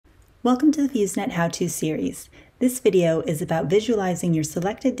Welcome to the FEWSnet How-To series. This video is about visualizing your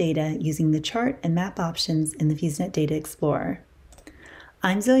selected data using the chart and map options in the FEWSnet Data Explorer.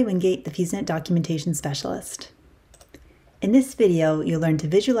 I'm Zoe Wingate, the FEWSnet Documentation Specialist. In this video, you'll learn to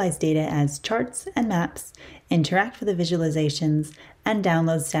visualize data as charts and maps, interact with the visualizations, and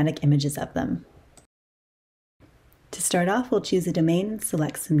download static images of them. To start off, we'll choose a domain and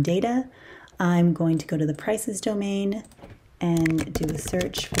select some data. I'm going to go to the prices domain and do a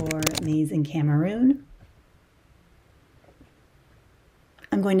search for maize in Cameroon.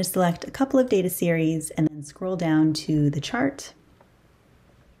 I'm going to select a couple of data series and then scroll down to the chart.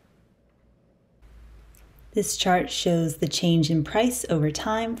 This chart shows the change in price over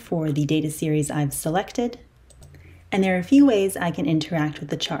time for the data series I've selected. And there are a few ways I can interact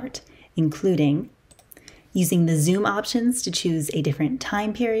with the chart, including using the zoom options to choose a different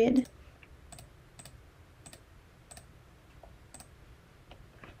time period,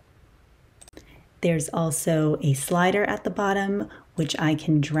 there's also a slider at the bottom, which I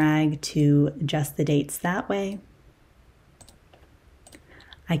can drag to adjust the dates that way.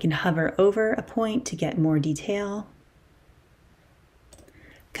 I can hover over a point to get more detail.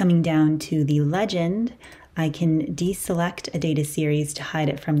 Coming down to the legend, I can deselect a data series to hide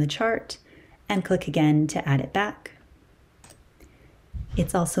it from the chart and click again to add it back.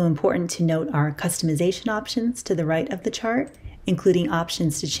 It's also important to note our customization options to the right of the chart, including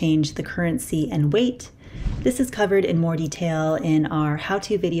options to change the currency and weight. This is covered in more detail in our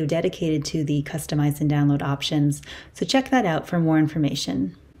how-to video dedicated to the customize and download options, so check that out for more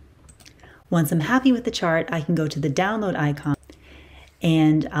information. Once I'm happy with the chart, I can go to the download icon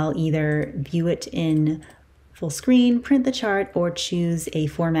and I'll either view it in full screen, print the chart, or choose a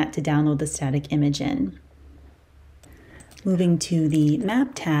format to download the static image in. Moving to the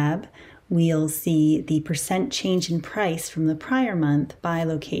map tab, we'll see the % change in price from the prior month by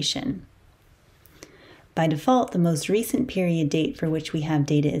location. By default, the most recent period date for which we have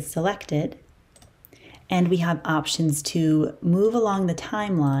data is selected, and we have options to move along the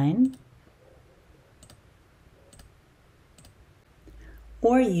timeline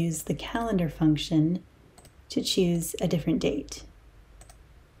or use the calendar function to choose a different date.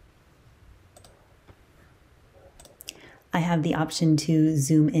 I have the option to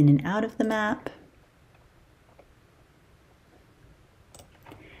zoom in and out of the map,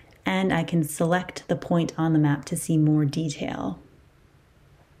 and I can select the point on the map to see more detail.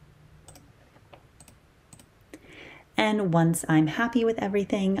 And once I'm happy with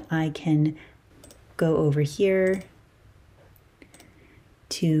everything, I can go over here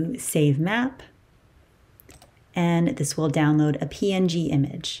to Save Map, and this will download a PNG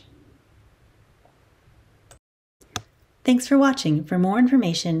image. Thanks for watching. For more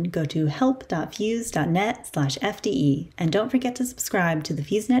information, go to help.fews.net/FDE, and don't forget to subscribe to the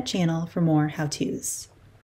FEWSnet channel for more how-tos.